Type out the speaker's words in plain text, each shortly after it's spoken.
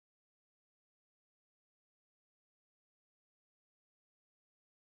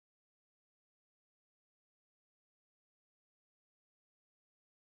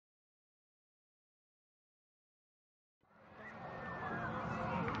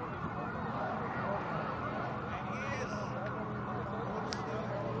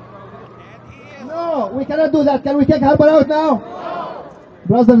No, we cannot do that. Can we take Harper out now? No.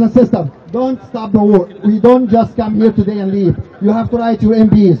 Brothers and sisters, don't stop the war. We don't just come here today and leave. You have to write your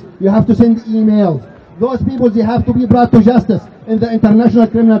MPs. You have to send emails. Those people, they have to be brought to justice in the International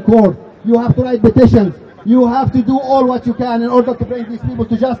Criminal Court. You have to write petitions. You have to do all what you can in order to bring these people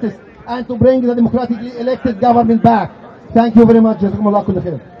to justice and to bring the democratically elected government back. Thank you very much. Jazakumullah kull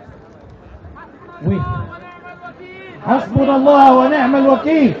khair. Hasbunallah wa ni'mal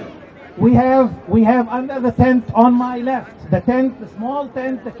wakeel. We have under the tent on my left, the tent, the small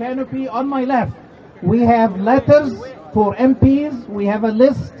tent, the canopy on my left. We have letters for MPs. We have a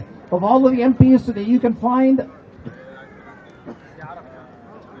list of all of the MPs so that you can find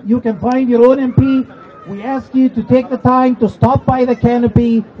your own MP. We ask you to take the time to stop by the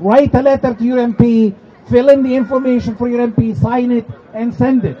canopy, write a letter to your MP, fill in the information for your MP, sign it, and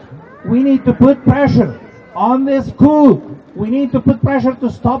send it. We need to put pressure on this coup. We need to put pressure to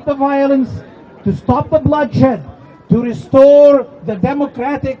stop the violence, to stop the bloodshed, to restore the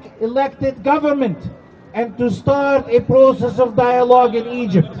democratic elected government, and to start a process of dialogue in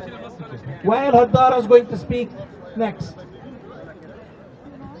Egypt. Wael Haddara is going to speak next.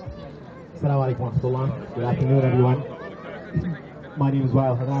 Assalamu alaikum wa rahmatullah. Good afternoon, everyone. My name is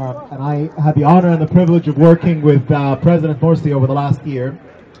Wael Haddara, and I had the honor and the privilege of working with President Morsi over the last year.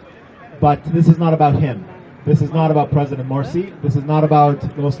 But this is not about him. This is not about President Morsi. This is not about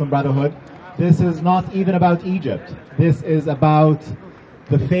the Muslim Brotherhood. This is not even about Egypt. This is about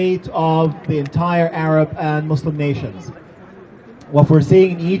the fate of the entire Arab and Muslim nations. What we're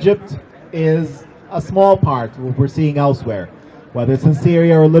seeing in Egypt is a small part of what we're seeing elsewhere, whether it's in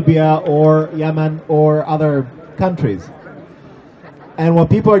Syria or Libya or Yemen or other countries. And what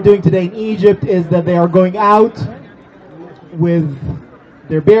people are doing today in Egypt is that they are going out with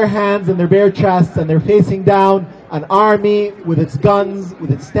their bare hands and their bare chests, and they're facing down an army with its guns, with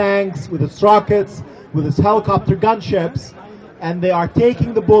its tanks, with its rockets, with its helicopter gunships, and they are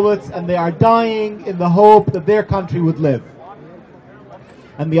taking the bullets and they are dying in the hope that their country would live.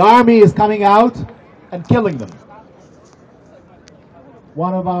 And the army is coming out and killing them.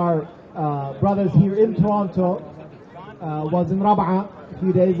 One of our brothers here in Toronto was in Rab'a a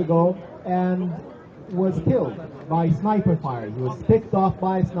few days ago and was killed by sniper fire. He was picked off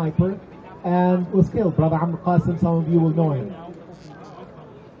by a sniper and was killed. Brother Amr Qasim, some of you will know him.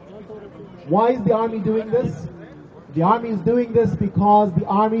 Why is the army doing this? The army is doing this because the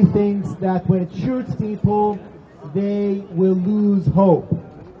army thinks that when it shoots people, they will lose hope.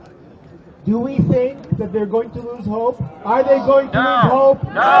 Do we think that they're going to lose hope? Are they going to lose hope?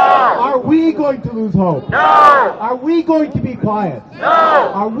 No! Are we going to lose hope? No! Are we going to be quiet? No!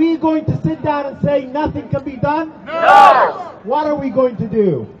 Are we going to sit down and say nothing can be done? No! What are we going to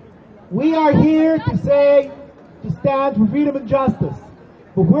do? We are here to stand for freedom and justice.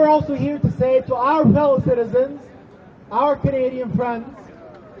 But we're also here to say to our fellow citizens, our Canadian friends,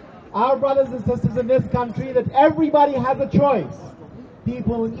 our brothers and sisters in this country, that everybody has a choice.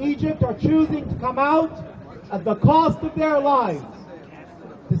 People in Egypt are choosing to come out at the cost of their lives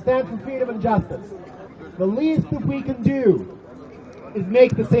to stand for freedom and justice. The least that we can do is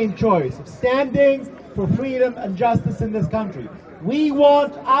make the same choice of standing for freedom and justice in this country. We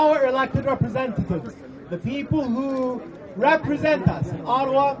want our elected representatives, the people who represent us in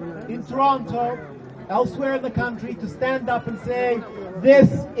Ottawa, in Toronto, elsewhere in the country, to stand up and say,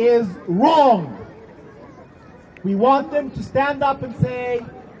 this is wrong. We want them to stand up and say,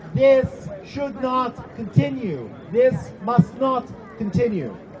 this should not continue. This must not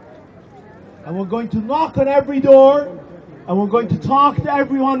continue. And we're going to knock on every door, and we're going to talk to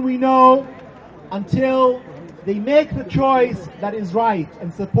everyone we know until they make the choice that is right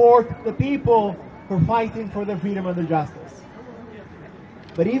and support the people who are fighting for their freedom and their justice.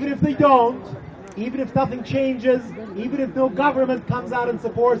 But even if they don't, even if nothing changes, even if no government comes out and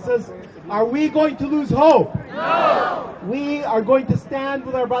supports us, are we going to lose hope? No! We are going to stand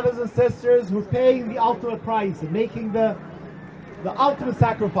with our brothers and sisters who are paying the ultimate price and making the ultimate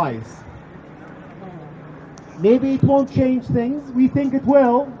sacrifice. Maybe it won't change things. We think it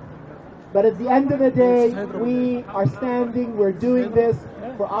will. But at the end of the day, we are standing, we're doing this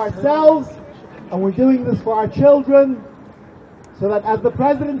for ourselves, and we're doing this for our children, so that, as the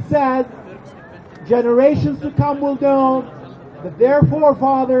President said, generations to come will know that their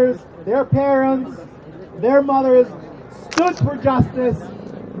forefathers, their parents, their mothers stood for justice,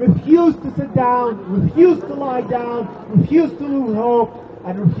 refused to sit down, refused to lie down, refused to lose hope,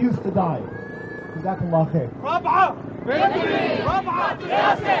 and refused to die. Jazakallah khair. Rab'a! Victory! Rab'a!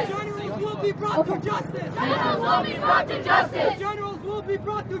 Justice! Generals will be brought to justice! Generals will be brought to justice! Generals will be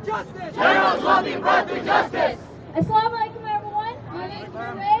brought to justice! Generals will be brought to justice! Assalamu alaikum everyone. My name is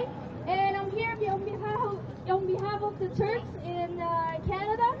Ray, and I'm here on behalf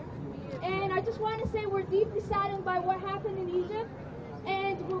deeply saddened by what happened in Egypt.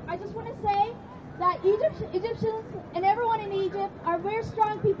 And I just want to say that Egyptians and everyone in Egypt are very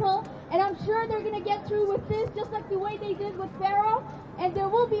strong people, and I'm sure they're going to get through with this just like the way they did with Pharaoh. And there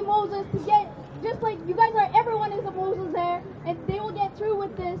will be Moses to get, just like you guys are, everyone is a Moses there, and they will get through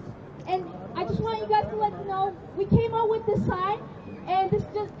with this. And I just want you guys to let you know, we came out with this sign, and this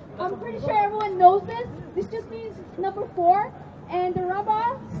just, I'm pretty sure everyone knows this. This just means number 4, and the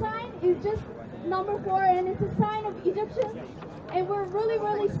Rabah sign is just number 4, and it's a sign of Egyptians. And we're really,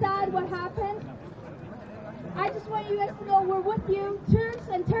 really sad what happened. I just want you guys to know we're with you. Turks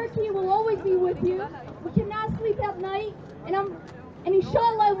and Turkey will always be with you. We cannot sleep at night, and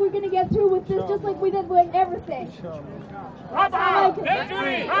inshallah we're going to get through with this just like we did with everything. Rabah!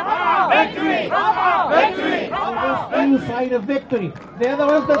 Victory! Rabah! Victory! Rabah! Victory! This new sign of victory. They're the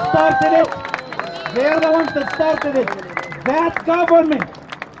ones that started it. They're the ones that started it. That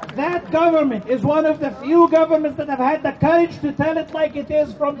government is one of the few governments that have had the courage to tell it like it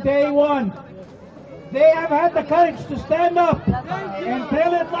is from day one. They have had the courage to stand up and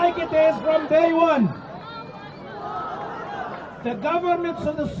tell it like it is from day one. The governments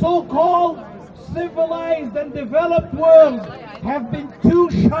of the so-called civilized and developed world have been too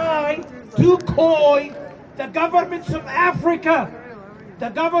shy, too coy. The governments of Africa, the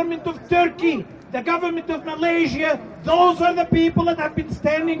government of Turkey, the government of Malaysia, those are the people that have been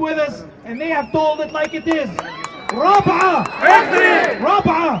standing with us, and they have told it like it is. Rabah! Victory!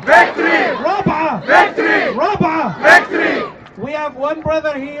 Rabah! Victory! Rabah! Victory! Rabah! Victory! We have one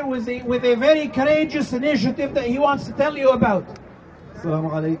brother here with a very courageous initiative that he wants to tell you about.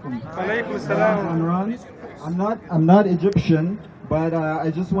 Assalamu alaikum. Alaikum assalam. I'm not Egyptian, but I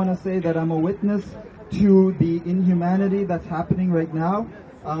just want to say that I'm a witness to the inhumanity that's happening right now.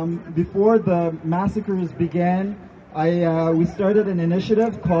 Before the massacres began, we started an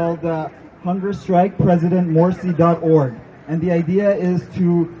initiative called HungerStrikePresidentMorsi.org, and the idea is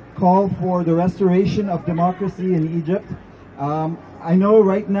to call for the restoration of democracy in Egypt. I know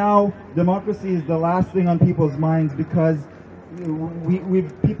right now democracy is the last thing on people's minds because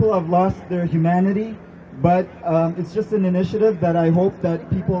people have lost their humanity, but it's just an initiative that I hope that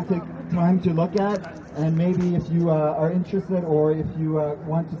people take time to look at, and maybe if you are interested or if you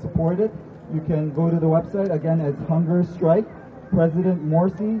want to support it, you can go to the website. Again, it's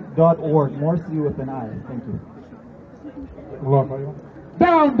HungerStrikePresidentMorsi.org. Morsi with an I. Thank you.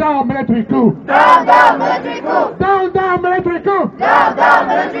 Down, down, military coup! Down, down, military coup! Down, down, military coup! Down, down,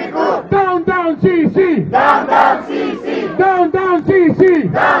 military coup! Down, down, CC! Down, down, CC! Down, down, CC!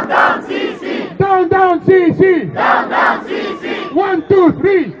 Down, down, CC! Down, down, CC! Down, down, CC! 1, 2,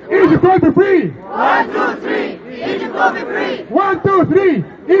 3, Egypt will be free! 1, 2, 3, Egypt will be free! 1, 2, 3,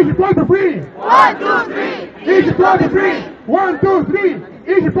 Egypt will be free! 1, 2, 3, Egypt will be free! 1, 2, 3,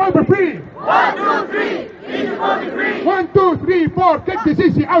 Egypt will be free! 1, 2, 3, Egypt will be free! 1, 2, 3, 4, kick the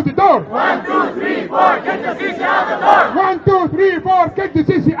CC out the door! 1, 2, 3, 4, kick the CC out the door! 1, 2, 3, 4, kick the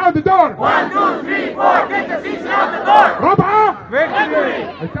CC out the door! 1, 2, 3, 4, kick the CC out the door! Rabah! Victory!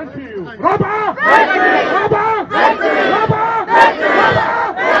 I thank you! Rabah! Victory! Rabah! Victory! Rabah! Victory!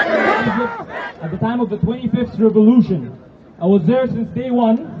 At the time of the 25th revolution, I was there since day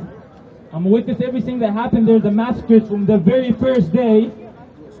one. I'm a witness to everything that happened there, the massacres from the very first day.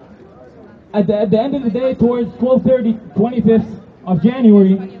 At the end of the day, towards 12:30, 25th of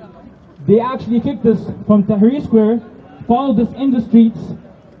January, they actually kicked us from Tahrir Square, followed us in the streets.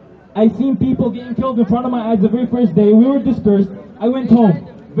 I seen people getting killed in front of my eyes the very first day. We were dispersed. I went home.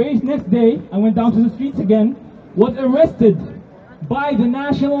 Very next day, I went down to the streets again, was arrested by the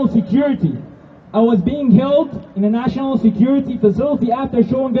national security. I was being held in a national security facility after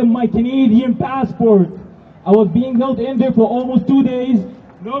showing them my Canadian passport. I was being held in there for almost 2 days.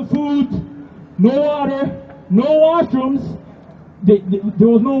 No food, no water, no washrooms. There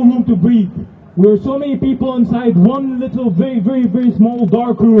was no room to breathe. We were so many people inside one little very, very, very small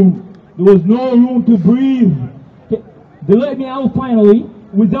dark room. There was no room to breathe. They let me out finally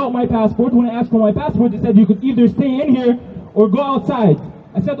without my passport. When I asked for my passport, they said you could either stay in here or go outside.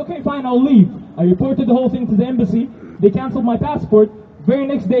 I said, okay, fine, I'll leave. I reported the whole thing to the embassy. They canceled my passport. Very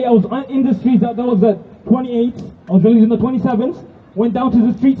next day, I was in the streets. That was the 28th. I was released on the 27th. Went down to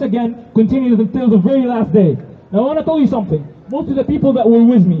the streets again. Continued until the very last day. Now, I want to tell you something. Most of the people that were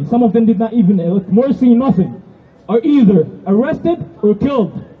with me, some of them did not even, Morsi, nothing, are either arrested or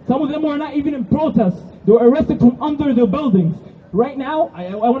killed. Some of them were not even in protest. They were arrested from under the buildings. Right now,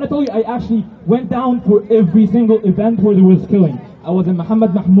 I want to tell you, I actually went down for every single event where there was killing. I was in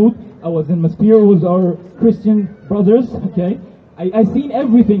Muhammad Mahmoud. I was in Massacre with our Christian brothers, okay? I seen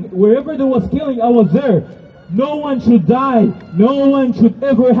everything. Wherever there was killing, I was there. No one should die. No one should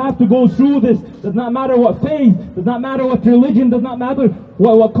ever have to go through this. Does not matter what faith, does not matter what religion, does not matter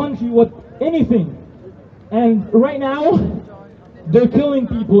what country, what anything. And right now, they're killing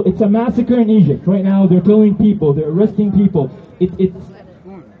people. It's a massacre in Egypt. Right now, they're killing people. They're arresting people. It's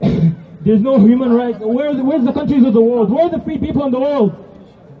there's no human rights. Where's the countries of the world? Where are the free people in the world?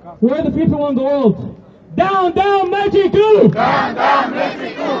 Where are the people in the world? Down, down, Magic Coup! Down, down,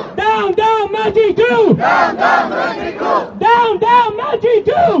 Magic Coup! Down, down, Magic Coup! Down, down, Magic Coup! Down, down, Magic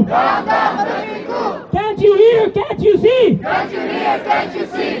Coup! Down, down, Magic Coup! Can't you hear? Can't you see? Can't you hear? Can't you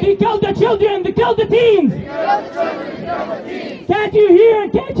see? They killed the children. They killed the teens. They killed the children. They killed the teens. Can't you hear?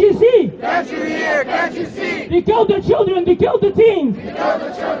 And can't you see? Can't you hear? Can't you see? They killed the children. They killed the teens. They killed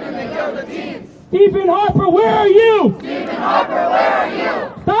the children. They killed the teens. Stephen Harper, where are you? Stephen Harper, where are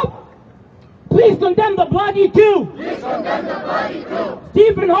you? Stop. Please condemn the bloody coup. Please condemn the bloody coup.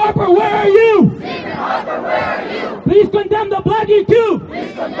 Stephen Harper, where are you? Stephen Harper, where are you? Please condemn the bloody coup.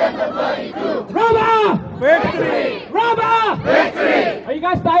 Please condemn the bloody coup. Rabah! Victory! Rabah! Victory! Are you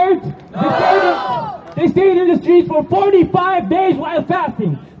guys tired? No! They stayed in the streets for 45 days while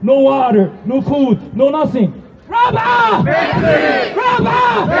fasting. No water, no food, no nothing. Rabah! Victory!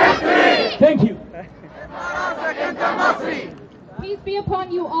 Rabah! Victory! Thank you. Peace be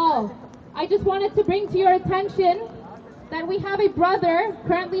upon you all. I just wanted to bring to your attention that we have a brother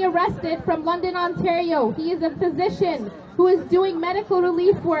currently arrested from London, Ontario. He is a physician who is doing medical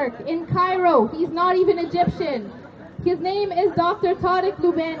relief work in Cairo. He's not even Egyptian. His name is Dr. Tariq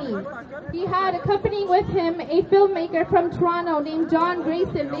Lubani. He had accompanying with him a filmmaker from Toronto named John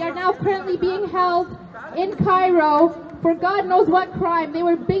Grayson. They are now currently being held in Cairo for God knows what crime. They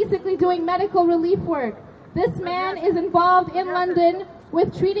were basically doing medical relief work. This man is involved in London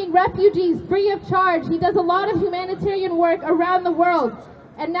with treating refugees free of charge. He does a lot of humanitarian work around the world.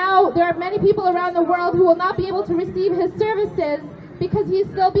 And now there are many people around the world who will not be able to receive his services because he's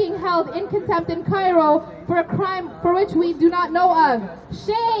still being held in contempt in Cairo for a crime for which we do not know of.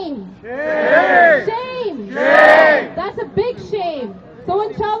 Shame! Shame! Shame! Shame! That's a big shame. So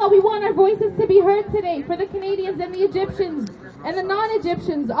inshallah, we want our voices to be heard today for the Canadians and the Egyptians and the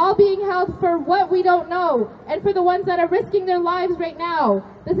non-Egyptians, all being held for what we don't know, and for the ones that are risking their lives right now.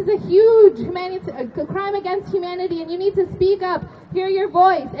 This is a huge crime against humanity, and you need to speak up, hear your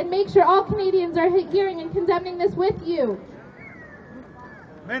voice, and make sure all Canadians are hearing and condemning this with you.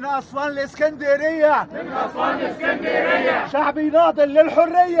 من أسوان الإسكندرية من أسوان الإسكندرية شعبي ناضل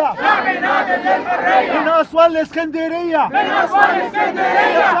للحرية شعبي ناضل للحرية من أسوان الإسكندرية من أسوان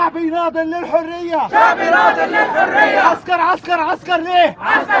الإسكندرية شعبي ناضل للحرية شعبي ناضل للحرية عسكر عسكر عسكر ليه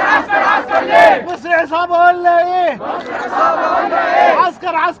عسكر عسكر عسكر ليه مصر عصابة ولا إيه مصر عصابة ولا إيه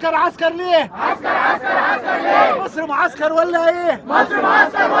عسكر عسكر عسكر ليه عسكر عسكر عسكر ليه مصر معسكر ولا إيه مصر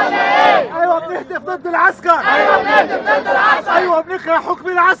معسكر ولا إيه أيوة بنهتف ضد العسكر أيوة بنهتف ضد العسكر أيوة بنكره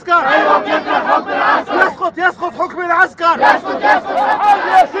حكم العسكر أيوة بنكره حكم العسكر يسقط يسقط حكم العسكر يسقط يسقط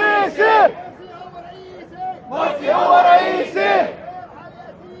يا سيسي مرسي هو رئيسي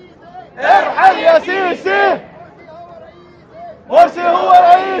ارحل يا سيسي مرسي هو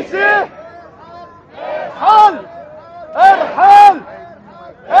رئيسي ارحل ارحل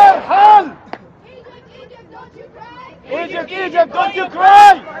ارحل Egypt, Egypt, don't you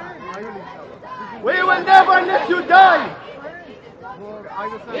cry! We will never let you die!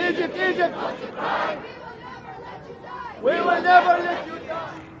 Egypt, Egypt! We will never let you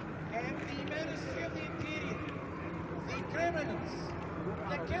die! And the Ministry of the Interior, the criminals,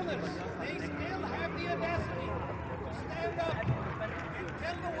 the killers, they still have the audacity to stand up and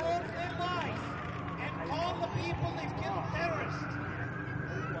tell the world their lies and call the people they've killed terrorists.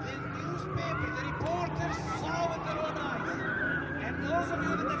 The newspaper, the reporters saw with their own eyes. And those of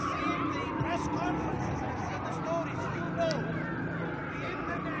you that have seen the press conferences and have seen the stories, you know